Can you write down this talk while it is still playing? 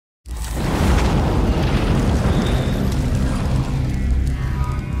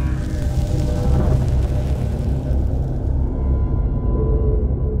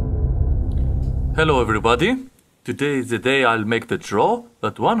Hello everybody, today is the day I'll make the draw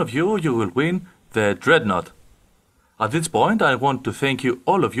that one of you will win the Dreadnought. At this point I want to thank you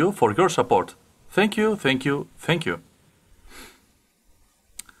all of you for your support. Thank you, thank you, thank you.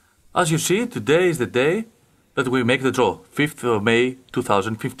 As you see, today is the day that we make the draw, 5th of May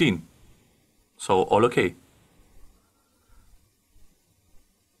 2015. So all okay.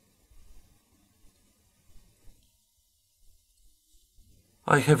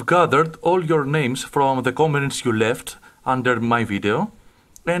 I have gathered all your names from the comments you left under my video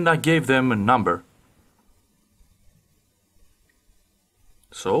and I gave them a number.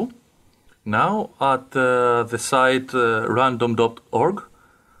 So, now at the site random.org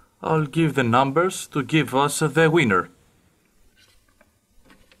I'll give the numbers to give us the winner.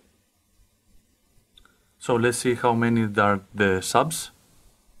 So let's see how many are the subs.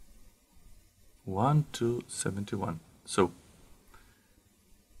 1, 2, 71. So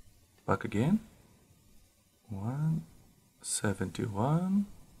back again. 171,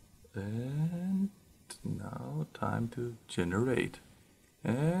 and now time to generate.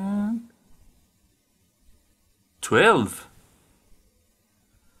 And 12.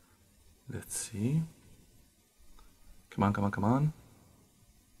 Let's see. Come on, come on, come on.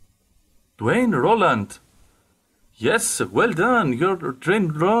 Dwayne Roland. Yes, well done. You're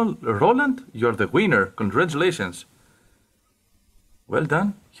Dwayne Roland. You're the winner. Congratulations. Well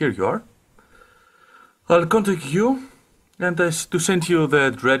done. Here you are. I'll contact you and to send you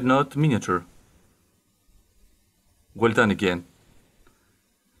the Dreadnought miniature. Well done again.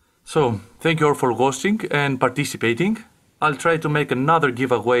 So, thank you all for watching and participating. I'll try to make another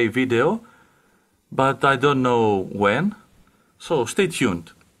giveaway video, but I don't know when. So, stay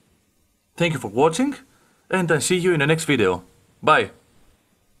tuned. Thank you for watching, and I see you in the next video. Bye.